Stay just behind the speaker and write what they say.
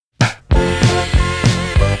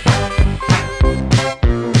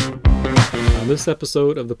this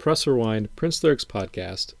episode of the Press Rewind Prince Lyrics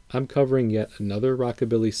podcast, I'm covering yet another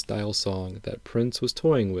rockabilly-style song that Prince was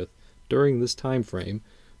toying with during this time frame,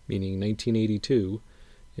 meaning 1982,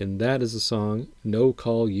 and that is the song No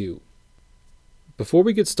Call You. Before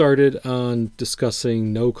we get started on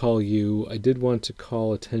discussing No Call You, I did want to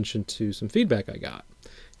call attention to some feedback I got.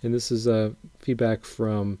 And this is feedback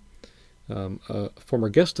from a former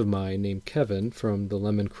guest of mine named Kevin from the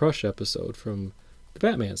Lemon Crush episode from the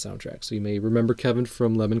Batman soundtrack. So you may remember Kevin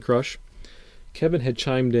from Lemon Crush. Kevin had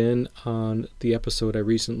chimed in on the episode I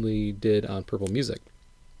recently did on Purple Music.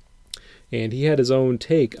 And he had his own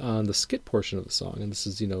take on the skit portion of the song. And this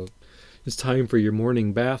is, It's Time for Your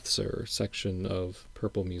Morning Bath, Sir section of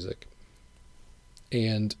Purple Music.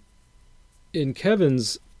 And in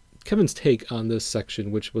Kevin's take on this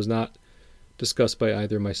section, which was not discussed by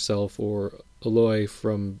either myself or Aloy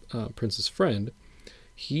from Prince's friend,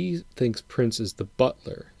 he thinks Prince is the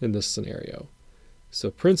butler in this scenario.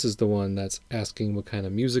 So Prince is the one that's asking what kind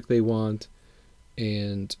of music they want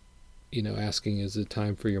and, asking, is it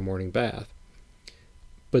time for your morning bath?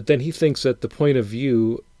 But then he thinks that the point of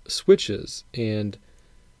view switches to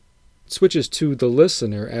the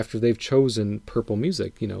listener after they've chosen purple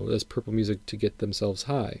music, as purple music to get themselves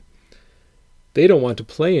high. They don't want to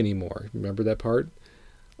play anymore. Remember that part?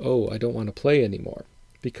 Oh, I don't want to play anymore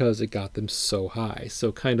because it got them so high.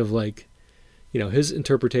 So kind of like, his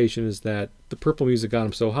interpretation is that the purple music got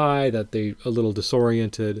them so high that they a little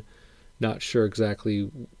disoriented, not sure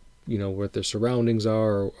exactly, what their surroundings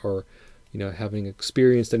are or having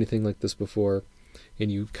experienced anything like this before.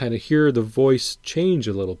 And you kind of hear the voice change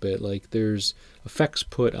a little bit, like there's effects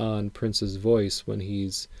put on Prince's voice when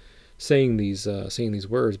he's saying these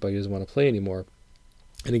words, but he doesn't want to play anymore.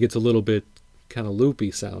 And it gets a little bit kind of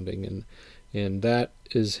loopy sounding, and that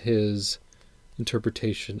is his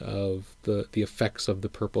interpretation of the effects of the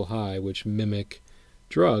purple high, which mimic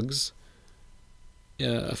drugs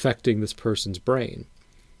affecting this person's brain.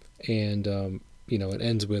 And it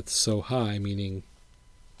ends with so high, meaning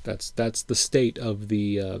that's the state of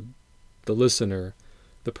the listener,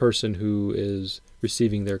 the person who is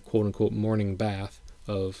receiving their quote-unquote morning bath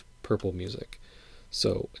of purple music.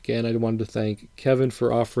 So again, I wanted to thank Kevin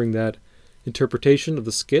for offering that interpretation of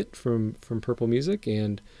the skit from Purple Music,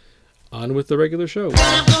 and on with the regular show.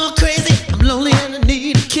 I'm going crazy, I'm lonely and I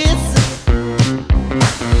need a kiss. Nobody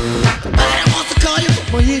wants to call you,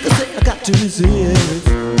 but more you can say I got to resist.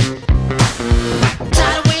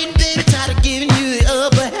 Tired of waiting, baby, tired of giving you the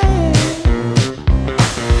upper hand.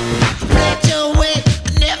 Let your way,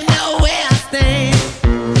 I never know where I stand.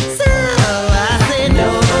 So I say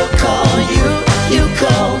no, call you, you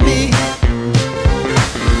call me.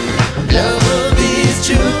 Love is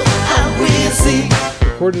true, I will see.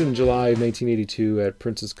 Recorded in July of 1982 at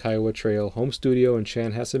Prince's Kiowa Trail home studio in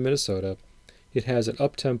Chanhassen, Minnesota, it has an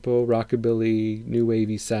up-tempo, rockabilly, new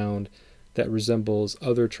wavy sound that resembles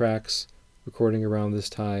other tracks recording around this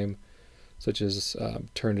time, such as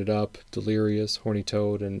Turn It Up, Delirious, Horny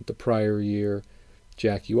Toad, and the prior year,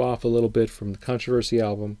 Jack You Off a little bit from the Controversy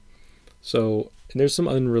album. So, and there's some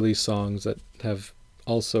unreleased songs that have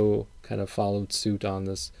also kind of followed suit on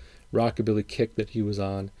this rockabilly kick that he was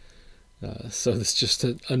on. So it's just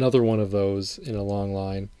another one of those in a long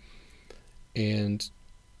line. And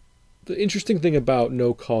the interesting thing about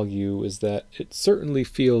No Call You is that it certainly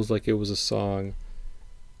feels like it was a song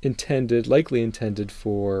likely intended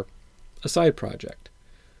for a side project.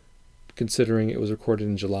 Considering it was recorded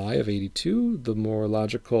in July of 82, the more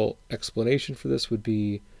logical explanation for this would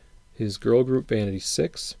be his girl group Vanity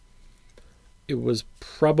Six. It was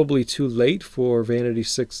probably too late for Vanity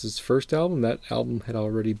Six's first album. That album had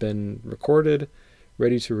already been recorded,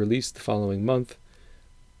 ready to release the following month.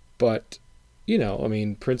 But,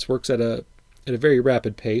 Prince works at a very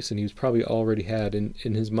rapid pace, and he's probably already had in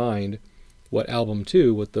his mind what album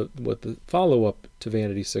 2, what the follow-up to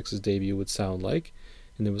Vanity Six's debut would sound like.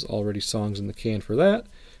 And there was already songs in the can for that.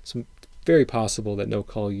 So very possible that No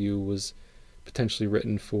Call You was potentially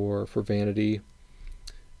written for Vanity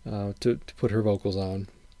to put her vocals on.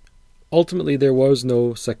 Ultimately, there was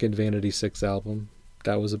no second Vanity Six album.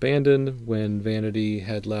 That was abandoned when Vanity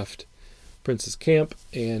had left Prince's camp,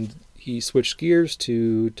 and he switched gears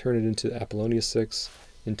to turn it into Apollonia 6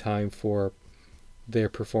 in time for their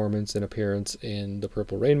performance and appearance in the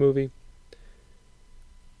Purple Rain movie.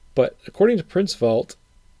 But according to Prince Vault,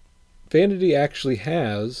 Vanity actually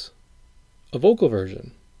has a vocal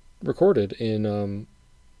version recorded in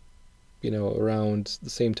around the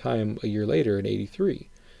same time a year later in 83,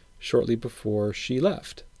 shortly before she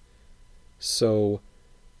left. So,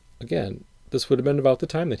 again, this would have been about the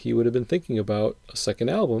time that he would have been thinking about a second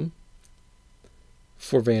album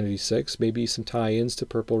for Vanity 6, maybe some tie-ins to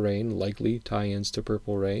Purple Rain, likely tie-ins to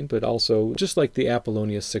Purple Rain, but also, just like the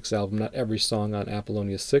Apollonia 6 album, not every song on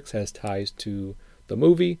Apollonia 6 has ties to the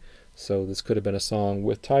movie, so this could have been a song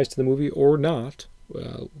with ties to the movie or not.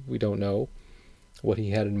 We don't know what he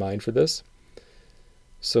had in mind for this.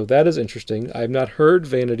 So that is interesting. I've not heard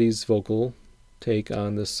Vanity's vocal take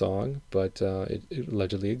on this song, but it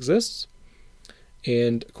allegedly exists.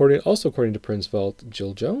 And according to Prince Vault,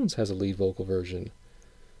 Jill Jones has a lead vocal version.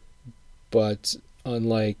 But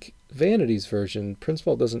unlike Vanity's version, Prince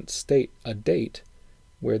Vault doesn't state a date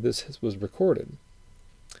where this was recorded.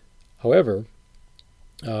 However,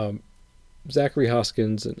 Zachary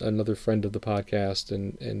Hoskins, another friend of the podcast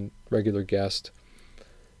and regular guest,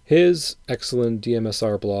 his excellent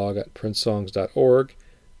DMSR blog at princesongs.org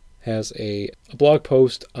has a blog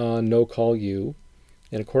post on No Call You.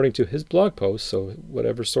 And according to his blog post, so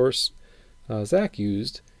whatever source Zach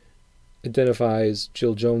used, identifies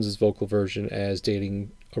Jill Jones's vocal version as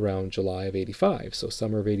dating around July of 85, so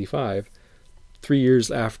summer of 85, 3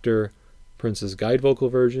 years after Prince's guide vocal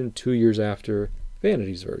version, 2 years after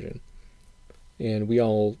Vanity's version. And we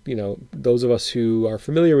all, those of us who are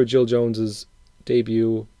familiar with Jill Jones's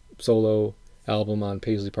debut solo album on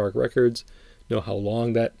Paisley Park Records know how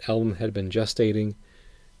long that album had been gestating,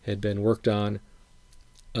 had been worked on.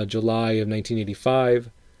 July of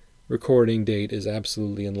 1985 recording date is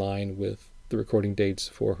absolutely in line with the recording dates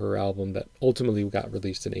for her album that ultimately got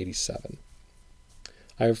released in 87.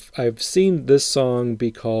 I've seen this song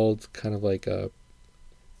be called kind of like a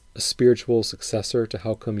spiritual successor to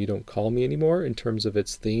How Come You Don't Call Me Anymore in terms of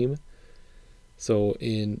its theme. So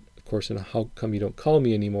in How Come You Don't Call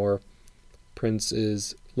Me Anymore, Prince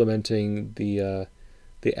is lamenting the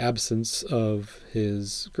absence of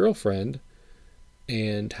his girlfriend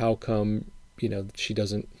and how come she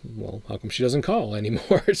doesn't call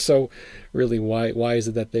anymore. So really, why is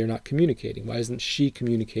it that they're not communicating? Why isn't she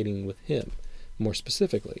communicating with him more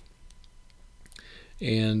specifically?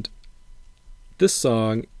 And this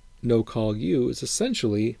song, No Call You, is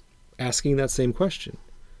essentially asking that same question.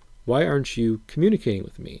 Why aren't you communicating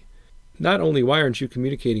with me? Not only why aren't you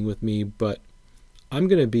communicating with me, but I'm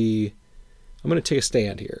going to take a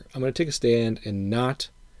stand here. I'm going to take a stand and not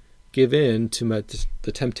give in to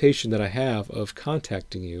the temptation that I have of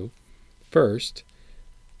contacting you first,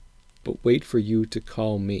 but wait for you to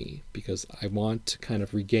call me, because I want to kind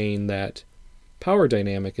of regain that power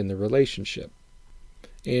dynamic in the relationship.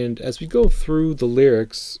 And as we go through the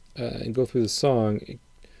lyrics and go through the song,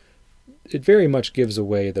 it very much gives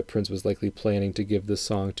away that Prince was likely planning to give this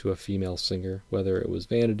song to a female singer, whether it was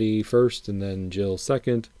Vanity first and then Jill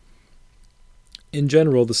second. In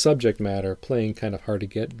general, the subject matter, playing kind of hard to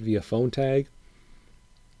get via phone tag,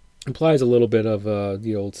 implies a little bit of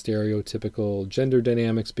the old stereotypical gender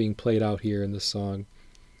dynamics being played out here in this song.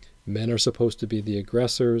 Men are supposed to be the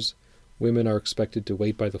aggressors. Women are expected to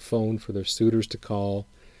wait by the phone for their suitors to call,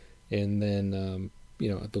 and then,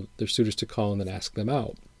 their suitors to call and then ask them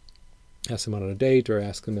out. Ask them out on a date, or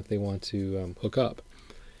ask them if they want to hook up,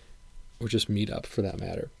 or just meet up for that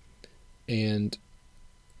matter. And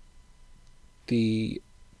the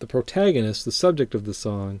protagonist, the subject of the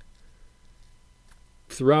song,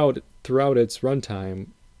 throughout its runtime,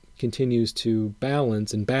 continues to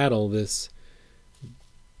balance and battle this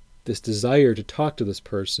desire to talk to this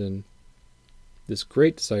person, this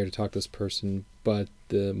great desire to talk to this person, but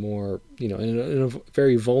the more, in a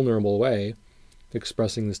very vulnerable way,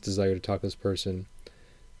 expressing this desire to talk to this person,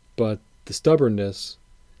 but the stubbornness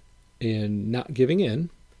and not giving in.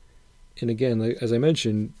 And again, as I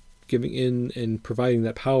mentioned, giving in and providing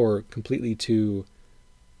that power completely to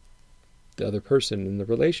the other person in the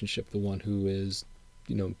relationship, the one who is,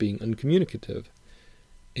 being uncommunicative.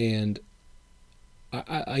 And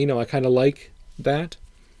I kind of like that.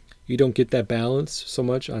 You don't get that balance so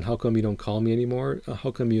much on How Come You Don't Call Me Anymore.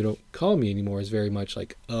 How Come You Don't Call Me Anymore is very much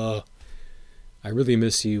like, I really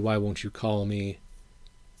miss you. Why won't you call me?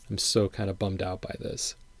 I'm so kind of bummed out by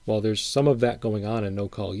this. While there's some of that going on in No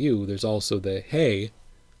Call You, there's also the, hey,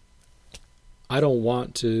 I don't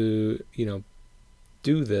want to,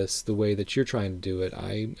 do this the way that you're trying to do it.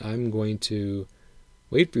 I'm going to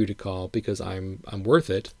wait for you to call because I'm worth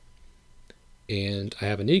it, and I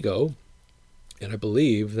have an ego, and I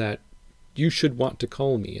believe that you should want to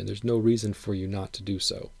call me, and there's no reason for you not to do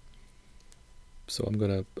so. So I'm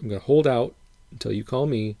gonna hold out until you call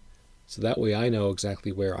me, so that way I know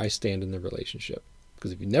exactly where I stand in the relationship.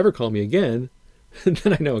 Because if you never call me again,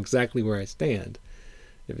 then I know exactly where I stand.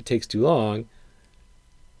 If it takes too long,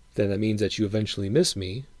 then that means that you eventually miss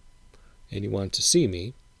me and you want to see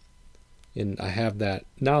me. And I have that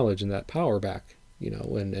knowledge and that power back,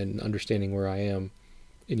 and understanding where I am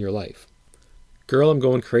in your life. Girl, I'm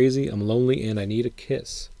going crazy, I'm lonely, and I need a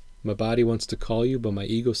kiss. My body wants to call you, but my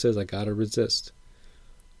ego says I gotta resist.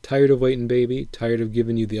 Tired of waiting, baby, tired of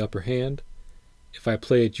giving you the upper hand. If I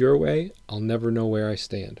play it your way, I'll never know where I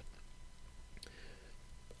stand.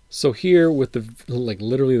 So here, with the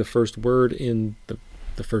literally the first word in the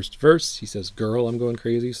first verse, he says, girl, I'm going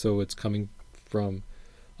crazy. So it's coming from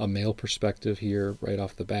a male perspective here right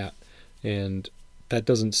off the bat. And that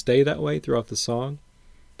doesn't stay that way throughout the song.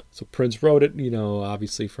 So Prince wrote it,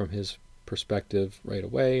 obviously from his perspective right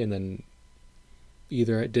away, and then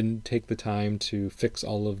either it didn't take the time to fix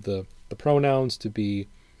all of the pronouns to be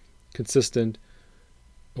consistent,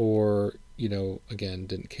 or, again,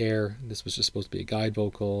 didn't care. This was just supposed to be a guide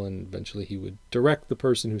vocal, and eventually he would direct the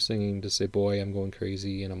person who's singing to say, boy, I'm going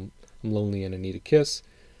crazy, and I'm lonely, and I need a kiss.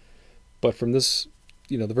 But from this,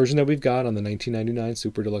 the version that we've got on the 1999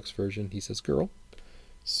 Super Deluxe version, he says, girl.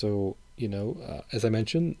 So, as I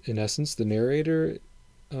mentioned, in essence, the narrator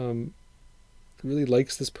really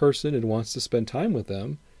likes this person and wants to spend time with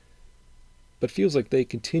them, but feels like they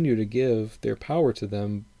continue to give their power to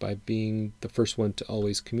them by being the first one to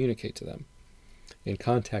always communicate to them and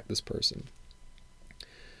contact this person.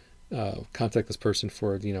 Contact this person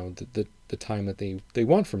for, the time that they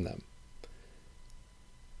want from them.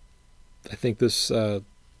 I think this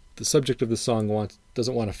the subject of the song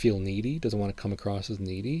doesn't want to feel needy, doesn't want to come across as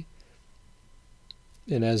needy.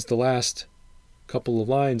 And as the last couple of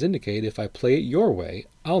lines indicate, if I play it your way,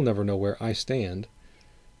 I'll never know where I stand,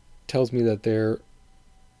 tells me that they're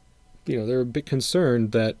a bit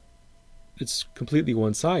concerned that it's completely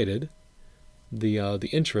one-sided. The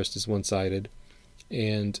interest is one-sided,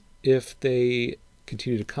 and if they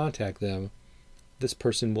continue to contact them, the other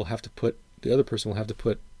person will have to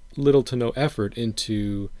put little to no effort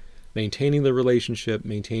into maintaining the relationship,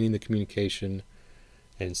 maintaining the communication,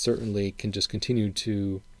 and certainly can just continue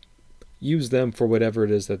to use them for whatever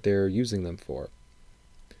it is that they're using them for.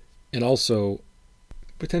 And also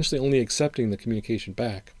potentially only accepting the communication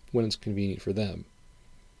back when it's convenient for them,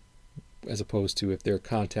 as opposed to if they're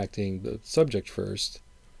contacting the subject first.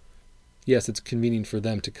 Yes, it's convenient for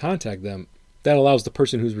them to contact them. That allows the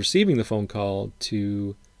person who's receiving the phone call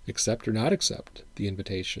to accept or not accept the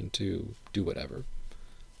invitation to do whatever.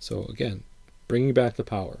 So again, bringing back the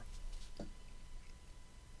power.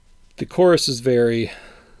 The chorus is very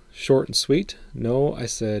short and sweet. No, I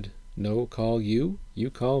said, no, call you, you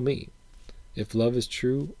call me. If love is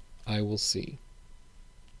true, I will see.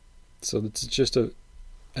 So it's just I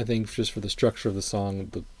think just for the structure of the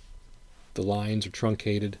song, the lines are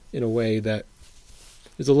truncated in a way that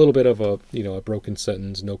is a little bit of a broken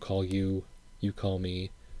sentence. No, call you, you call me.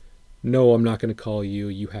 No, I'm not going to call you,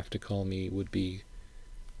 you have to call me would be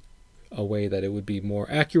a way that it would be more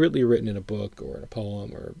accurately written in a book or in a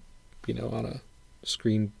poem or, on a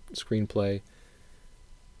screenplay.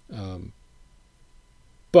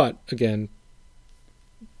 But again,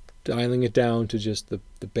 dialing it down to just the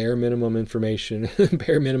bare minimum information,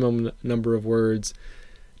 bare minimum number of words.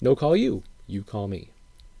 No, call you, you call me.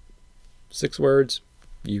 6 words,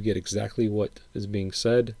 you get exactly what is being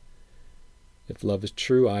said. If love is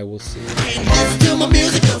true, I will see. Can't listen to my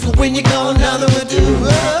music, 'cause when you call another one do.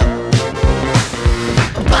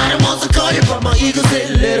 My body wants to call you, but my ego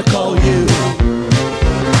said let her call you.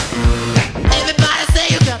 Everybody say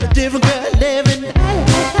you got a different girl living.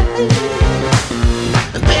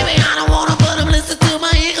 Baby, I don't wanna, but I'm listening to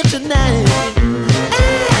my ego tonight.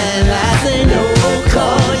 And I say no,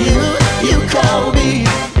 call you, you call me.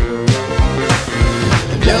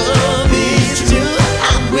 Love is true,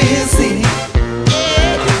 I will see.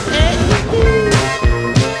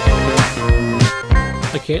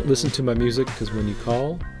 I can't listen to my music because when you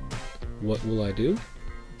call, what will I do?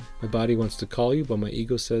 My body wants to call you, but my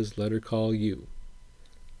ego says let her call you.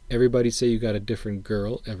 Everybody say you got a different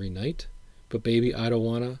girl every night, but baby, I don't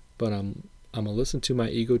wanna, but I'm gonna listen to my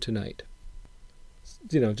ego tonight.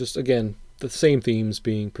 Just again, the same themes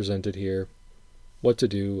being presented here. What to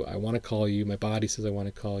do? I want to call you. My body says I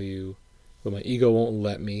want to call you, but my ego won't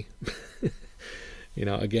let me.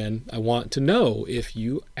 Again, I want to know if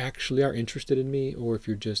you actually are interested in me or if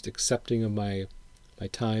you're just accepting of my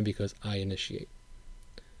time because I initiate.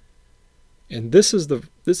 And this is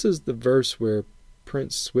the verse where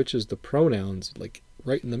Prince switches the pronouns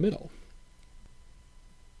right in the middle.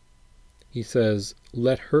 He says,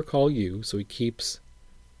 let her call you, so he keeps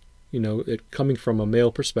it coming from a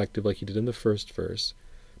male perspective like he did in the first verse.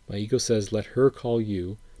 My ego says, let her call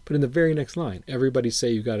you. But in the very next line, everybody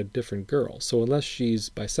say you got a different girl. So unless she's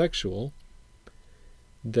bisexual,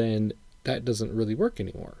 then that doesn't really work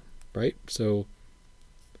anymore, right? So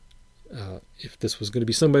if this was going to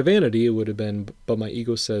be sung by Vanity, it would have been, but my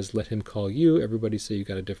ego says, let him call you. Everybody say you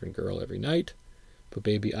got a different girl every night. But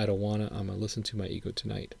baby, I don't wanna. I'm going to listen to my ego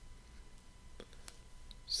tonight.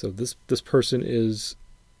 So this person is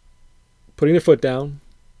putting their foot down.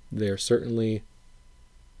 They're certainly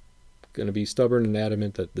going to be stubborn and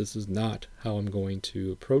adamant that this is not how I'm going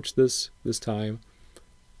to approach this time.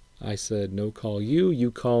 I said, no, call you.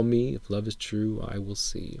 You call me. If love is true, I will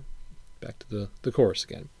see. Back to the chorus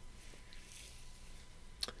again.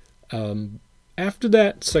 After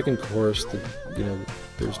that second chorus,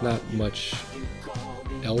 there's not much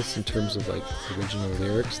else in terms of like original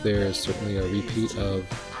lyrics. There is certainly a repeat of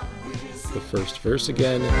the first verse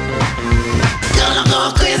again. Gonna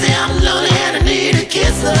go crazy, I'm lonely and I need a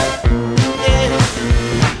kisser. Yeah.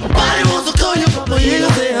 Nobody wants to call you, but you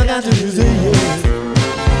say I got to use it. Yeah.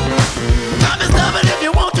 Come and stop it if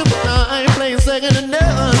you want to, but I ain't playing second to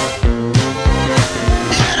none.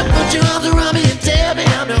 You gotta put your arms around me and tell me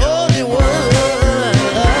I'm the only one.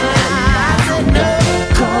 I said no,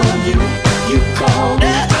 call you, you call me.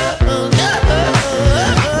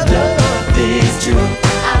 Love is true.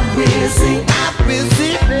 I will see,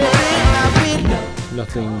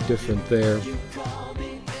 Nothing different there,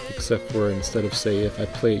 except for instead of say, if I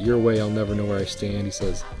play it your way, I'll never know where I stand, he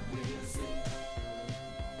says,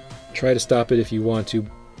 try to stop it if you want to,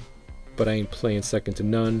 but I ain't playing second to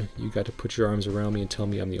none. You got to put your arms around me and tell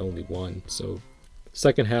me I'm the only one. So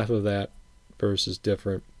second half of that verse is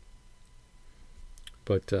different,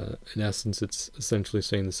 but in essence it's essentially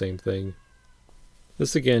saying the same thing.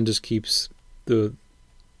 This again just keeps the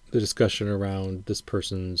discussion around this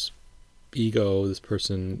person's ego, this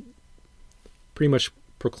person pretty much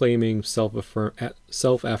proclaiming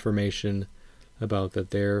self-affirmation about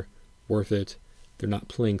that they're worth it. They're not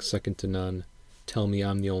playing second to none. Tell me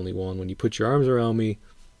I'm the only one. When you put your arms around me,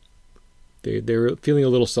 they're feeling a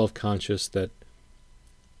little self-conscious that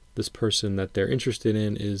this person that they're interested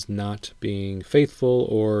in is not being faithful,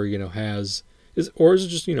 or is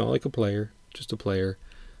just like a player, just a player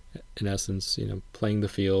in essence, playing the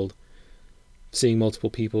field, seeing multiple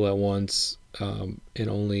people at once, and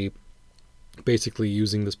only basically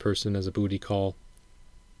using this person as a booty call.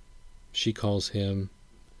 She calls him,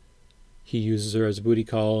 he uses her as a booty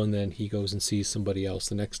call, and then he goes and sees somebody else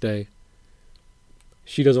the next day.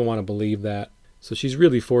 She doesn't want to believe that, so she's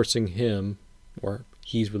really forcing him, or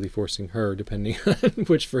he's really forcing her, depending on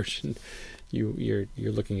which version you're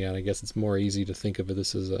looking at. I guess it's more easy to think of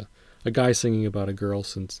this as a guy singing about a girl,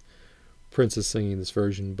 since Prince is singing this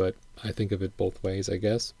version, but I think of it both ways, I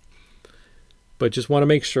guess. But just want to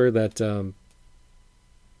make sure that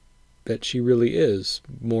that she really is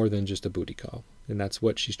more than just a booty call, and that's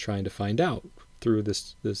what she's trying to find out through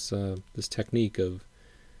this technique of,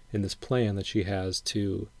 and this plan that she has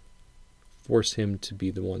to force him to be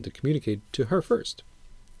the one to communicate to her first.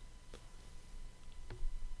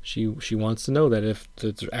 She wants to know that if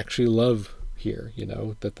there's actually love here,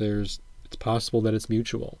 that it's possible that it's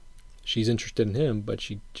mutual. She's interested in him, but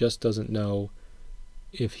she just doesn't know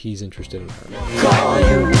if he's interested in her. call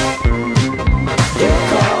you, you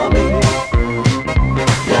call me.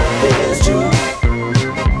 Love is true.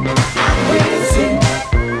 I will see.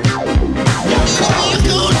 You call you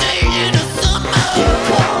cool day in the summer. You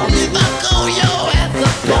call me. If I call your ass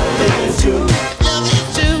up. Love is true. Love is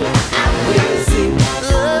true. I will see.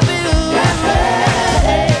 Love is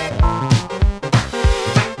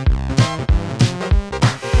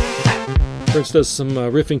Prince does some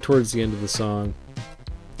riffing towards the end of the song.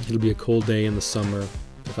 It'll be a cold day in the summer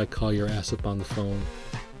if I call your ass up on the phone.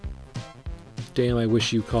 Damn, I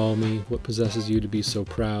wish you call me. What possesses you to be so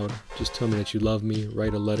proud? Just tell me that you love me.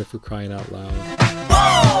 Write a letter for crying out loud.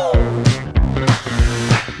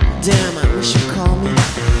 damn, I wish you'd call me.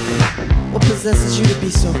 What possesses you to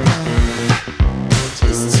be so proud?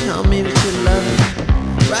 Just tell me that you love me.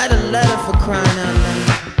 Write a letter for crying out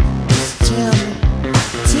loud. Just tell me,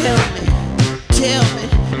 tell me, tell me,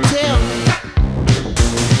 tell me.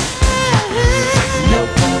 No,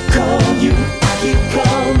 I'll call you, you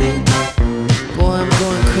call me. Boy, I'm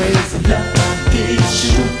going crazy. Love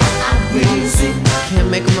is you, I will see.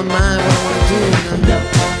 Can't make up my mind what I wanna do now. No,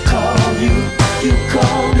 I'll call you, you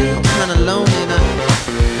call me. I'm kinda lonely now.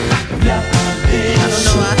 Love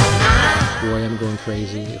is I don't know, Boy, I'm going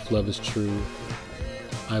crazy. If love is true,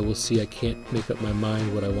 I will see. I can't make up my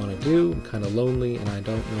mind what I want to do. I'm kind of lonely, and I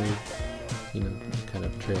don't know. It kind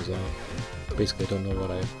of trails off. Basically, I don't know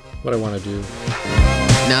what I want to do.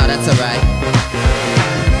 No, that's alright.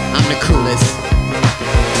 I'm the coolest.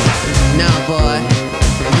 No, boy,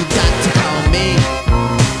 you got to call me.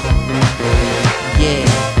 Yeah.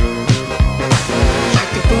 You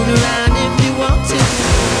can fool around if you want to.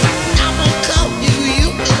 I won't call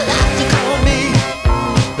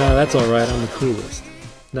that's alright, I'm the coolest.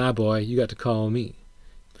 Nah, boy, you got to call me.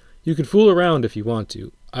 You can fool around if you want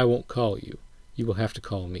to. I won't call you. You will have to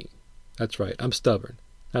call me. That's right, I'm stubborn.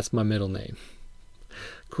 That's my middle name.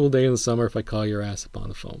 Cool day in the summer if I call your ass up on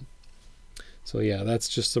the phone. So yeah, that's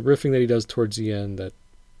just the riffing that he does towards the end that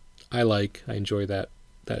I like. I enjoy that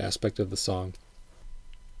aspect of the song.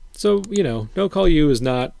 So, No Call You is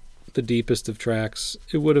not the deepest of tracks.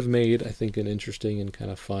 It would have made, I think, an interesting and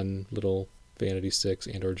kind of fun little Vanity Six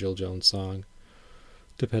and or Jill Jones song,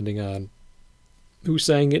 depending on who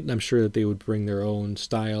sang it. And I'm sure that they would bring their own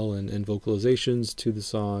style and vocalizations to the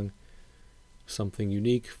song. Something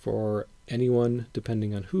unique for anyone,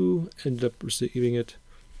 depending on who ended up receiving it.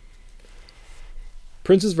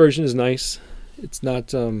 Prince's version is nice. It's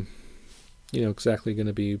not, exactly going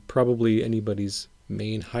to be probably anybody's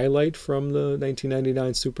main highlight from the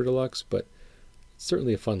 1999 Super Deluxe, but it's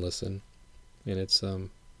certainly a fun listen. And it's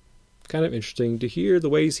kind of interesting to hear the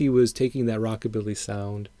ways he was taking that rockabilly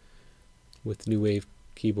sound with new wave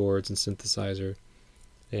keyboards and synthesizer,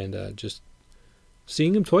 and just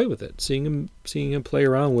seeing him toy with it, seeing him play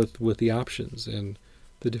around with the options and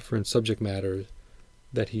the different subject matter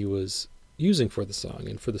that he was using for the song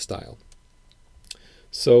and for the style.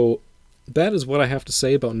 So that is what I have to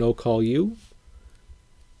say about No Call You.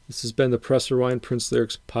 This has been the Press Rewind Prince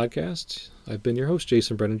Lyrics podcast. I've been your host,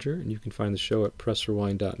 Jason Brenninger, and you can find the show at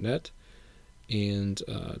pressrewind.net and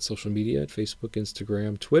social media at Facebook,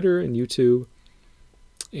 Instagram, Twitter, and YouTube.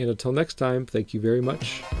 And until next time, thank you very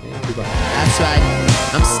much, and goodbye. That's right,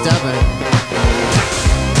 I'm stubborn.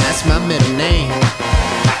 That's my middle name.